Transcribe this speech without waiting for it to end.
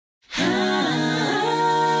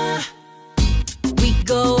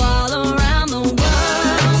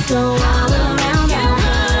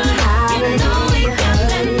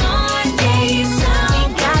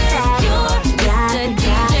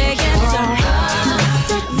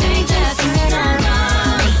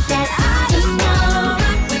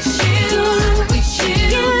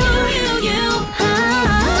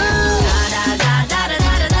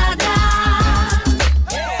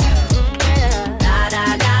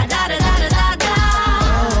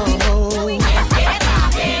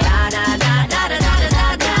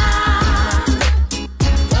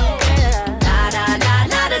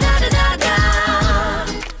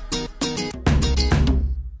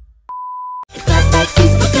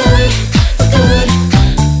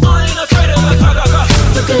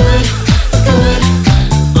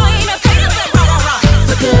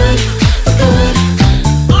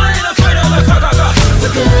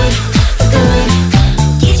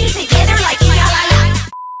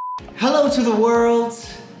to the world.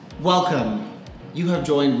 Welcome. You have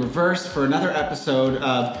joined rIVerse for another episode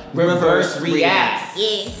of rIVerse Reacts.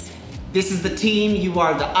 Yes. This is the team. You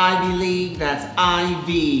are the Ivy League. That's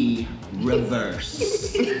IV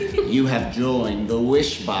rIVerse. You have joined the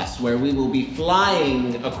Wish Bus, where we will be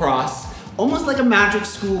flying across, almost like a magic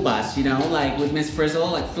school bus, you know, like with Miss Frizzle,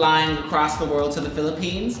 like flying across the world to the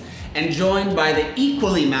Philippines, and joined by the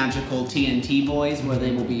equally magical TNT Boys, where they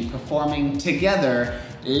will be performing together,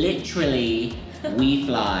 literally, We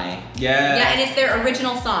Fly. Yeah. Yeah, and it's their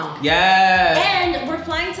original song. Yes. And we're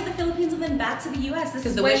flying to the Philippines and then back to the US. This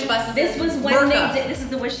is the when, Wish Bus is This was when Burka. they did. This is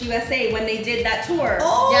the Wish USA when they did that tour.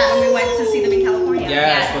 Oh. Yeah, when we went to see them in California.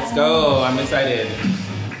 Yes, let's go. I'm excited.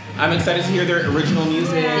 I'm excited to hear their original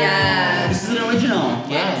music. Yeah. This is an original.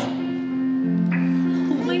 Yes. Wow.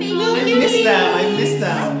 I missed them. I missed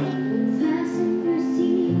them.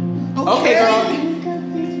 Okay, girl.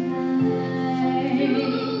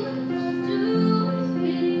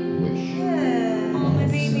 Oh, my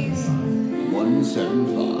babies.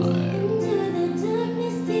 175.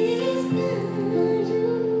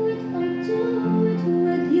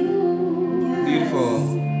 Beautiful.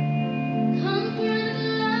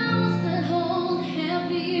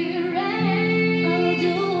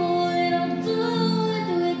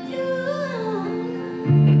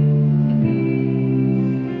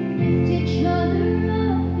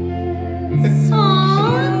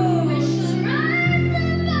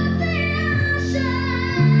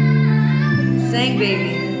 Sing, baby.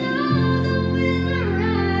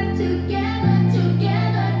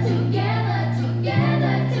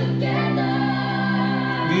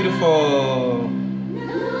 Beautiful.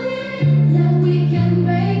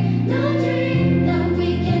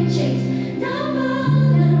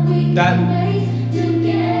 That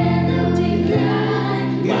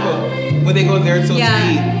beautiful. When they go there, it's so Yeah.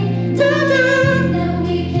 sweet.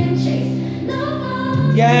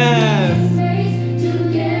 Yes.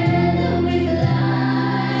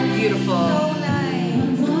 Beautiful. So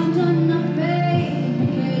nice.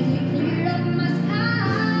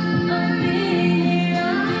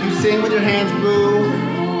 You sing with your hands, boo.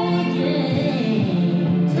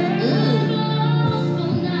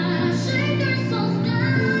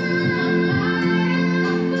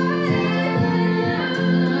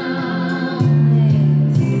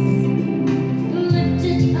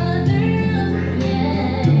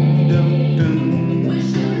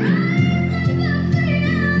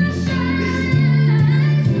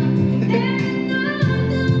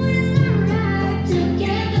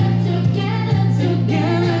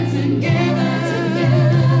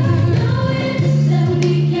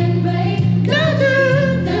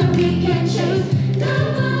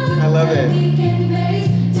 I love it.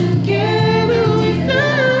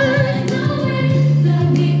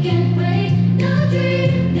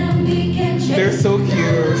 They're so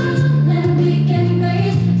cute.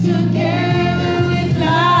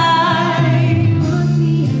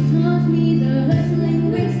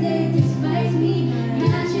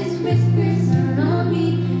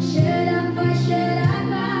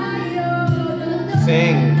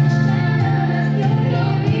 Sing.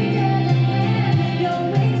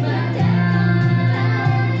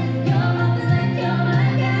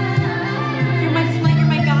 You're my flight, you're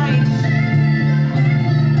my guide.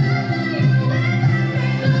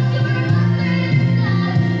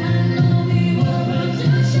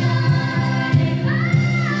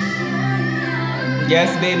 Yes,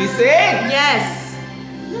 baby, sing. Yes.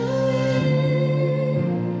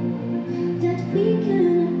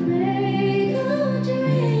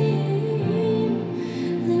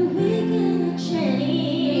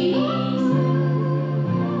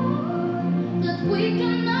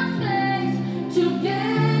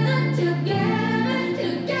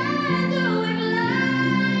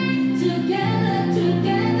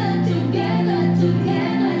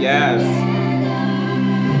 Yes.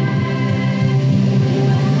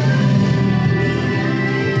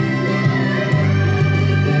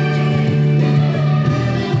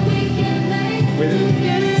 So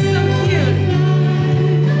cute. So cute.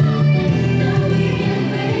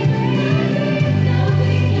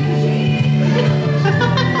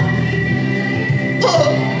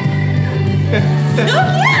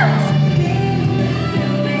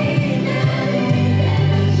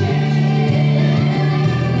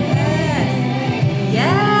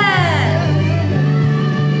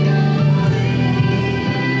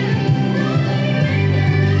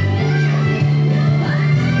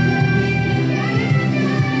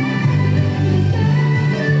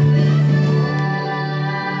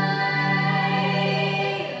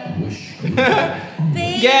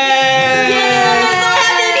 Yes! Yes! I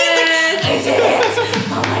did it!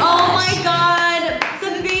 Oh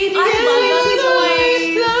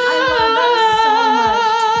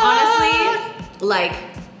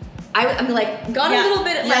like got a little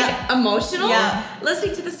bit like emotional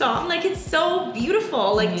listening to the song. Like it's so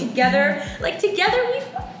beautiful. Like together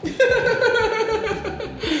we.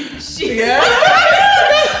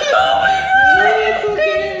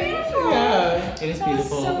 It is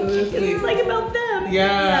beautiful. So it's like about them.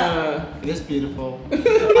 Yeah. It is beautiful.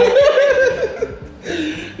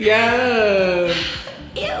 Yeah.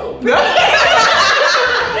 Ew.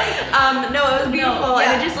 No, it was beautiful,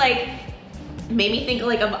 and it just like made me think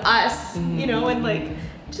like of us, you know, and like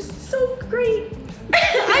just so great.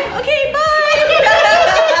 I'm okay. Bye.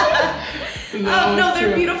 No,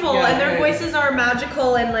 they're beautiful, and their voices are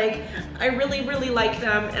magical, and like I really, really like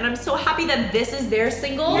them, and I'm so happy that this is their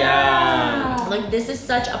single. Yeah. Like this is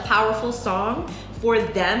such a powerful song for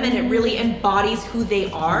them, and it really embodies who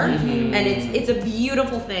they are, and it's a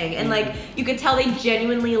beautiful thing, and like you could tell they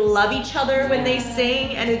genuinely love each other when they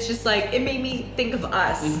sing, and it's just like it made me think of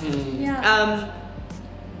us.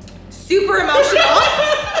 Super emotional.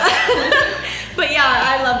 But yeah,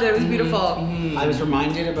 I loved it. It was beautiful. I was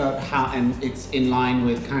reminded about how, and it's in line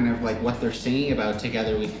with kind of like what they're singing about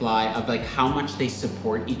Together We Fly, of like how much they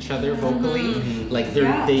support each other vocally. Like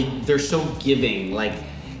they're so giving. Like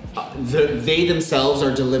they themselves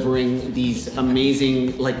are delivering these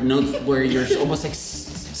amazing like notes where you're almost like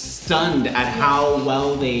stunned at how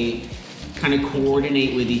well they kind of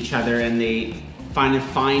coordinate with each other, and they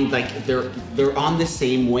find like they're on the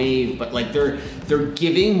same wave, but like they're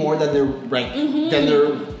giving more than they're like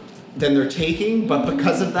than they're taking, but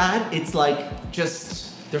because of that, it's like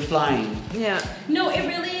just they're flying. Yeah. No, it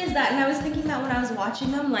really is that, and I was thinking that when I was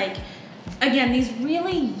watching them, like, again, these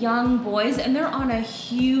really young boys, and they're on a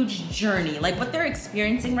huge journey. Like what they're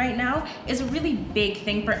experiencing right now is a really big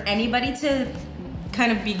thing for anybody to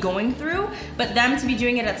kind of be going through, but them to be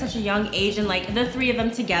doing it at such a young age, and like the three of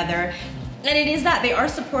them together. And it is that they are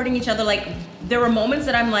supporting each other. Like there were moments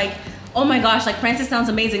that I'm like, oh my gosh, like Francis sounds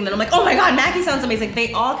amazing. Then I'm like, oh my God, Mackie sounds amazing.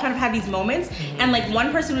 They all kind of have these moments, and like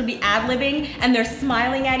one person would be ad-libbing, and they're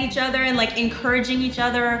smiling at each other and like encouraging each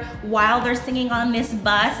other while they're singing on this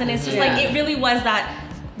bus. And it's just like, it really was that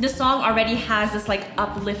the song already has this like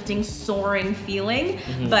uplifting, soaring feeling,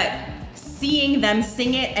 but seeing them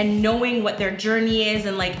sing it and knowing what their journey is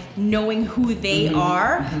and like knowing who they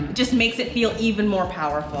are just makes it feel even more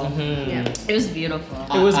powerful. Yeah, it was beautiful.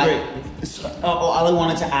 It was great. All I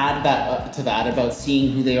wanted to add to that about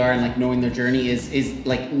seeing who they are and like knowing their journey is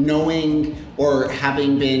like knowing or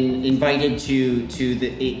having been invited to the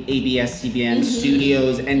ABS-CBN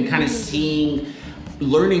studios and kind of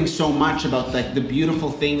learning so much about like the beautiful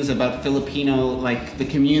things about Filipino, like the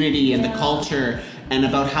community and the culture, and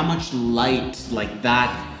about how much light like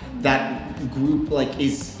that group like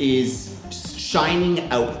is shining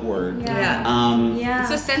outward.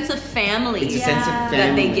 It's a sense of family. It's a sense of family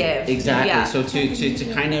that they give. Exactly. So to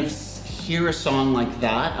kind of hear a song like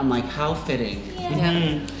that, I'm like, how fitting.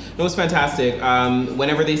 It was fantastic.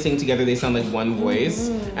 Whenever they sing together, they sound like one voice,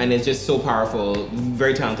 and it's just so powerful.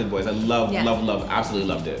 Very talented boys. I love, absolutely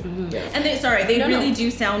loved it. And they really do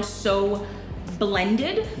sound so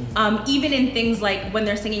blended. Even in things like when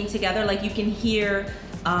they're singing together, like you can hear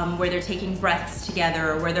where they're taking breaths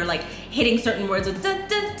together, or where they're like hitting certain words with da,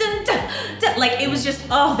 da, da, da, da. Like it was just,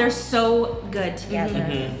 oh, they're so good together.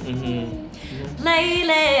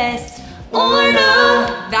 Playlist. Or no.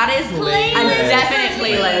 That is a definite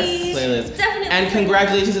playlist. Definitely. And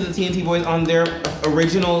congratulations to the TNT Boys on their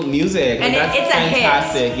original music. And that's it's a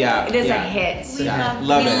fantastic. hit. Yeah. It is a hit. We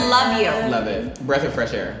love it. love you. Love it. Breath of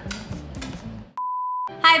fresh air.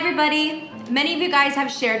 Hi everybody. Many of you guys have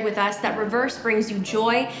shared with us that rIVerse brings you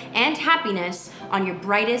joy and happiness on your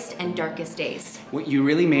brightest and darkest days. What you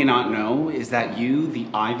really may not know is that you, the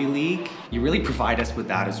Ivy League, you really provide us with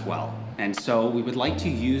that as well. And so we would like to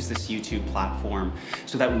use this YouTube platform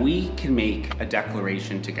so that we can make a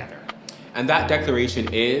declaration together. And that declaration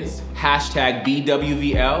is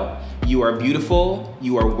 #BWVL. You are beautiful,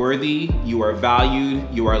 you are worthy, you are valued,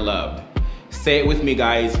 you are loved. Say it with me,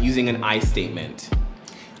 guys, using an I statement.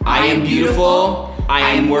 I am beautiful, I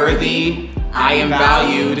am worthy, I am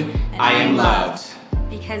valued, I am loved.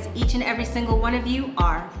 Because each and every single one of you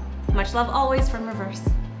are. Much love always from rIVerse.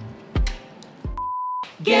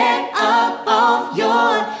 Get up off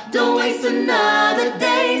your, don't waste another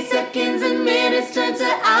day. Seconds and minutes turn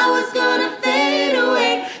to hours, gonna fade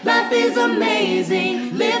away. Life is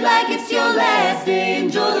amazing, live like it's your last day.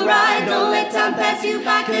 Enjoy the ride, don't let time pass you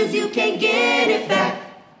by, cause you can't get it back.